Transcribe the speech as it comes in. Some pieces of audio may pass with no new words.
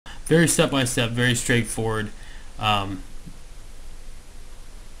Very step by step, very straightforward. Um,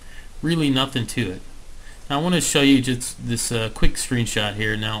 Really nothing to it. Now I want to show you just this quick screenshot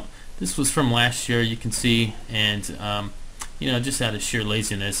here. Now this was from last year, you can see, and just out of sheer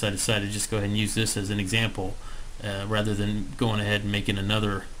laziness, I decided to just go ahead and use this as an example rather than going ahead and making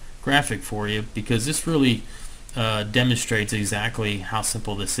another graphic for you, because this really demonstrates exactly how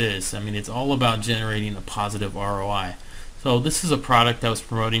simple this is. I mean, it's all about generating a positive ROI. So this is a product I was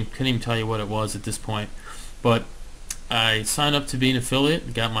promoting. Couldn't even tell you what it was at this point, but I signed up to be an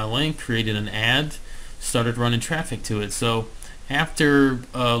affiliate, got my link, created an ad, started running traffic to it. So after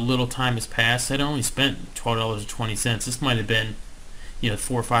a little time has passed, I'd only spent $12.20. This might have been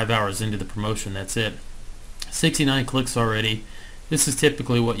 4 or 5 hours into the promotion. That's it. 69 clicks already. This is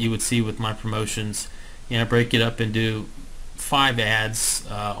typically what you would see with my promotions. I break it up into 5 ads,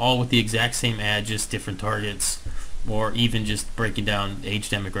 all with the exact same ad, just different targets, or even just breaking down age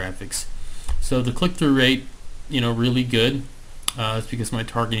demographics. So the click-through rate, really good. It's because my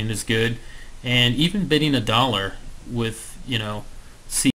targeting is good, and even bidding $1 with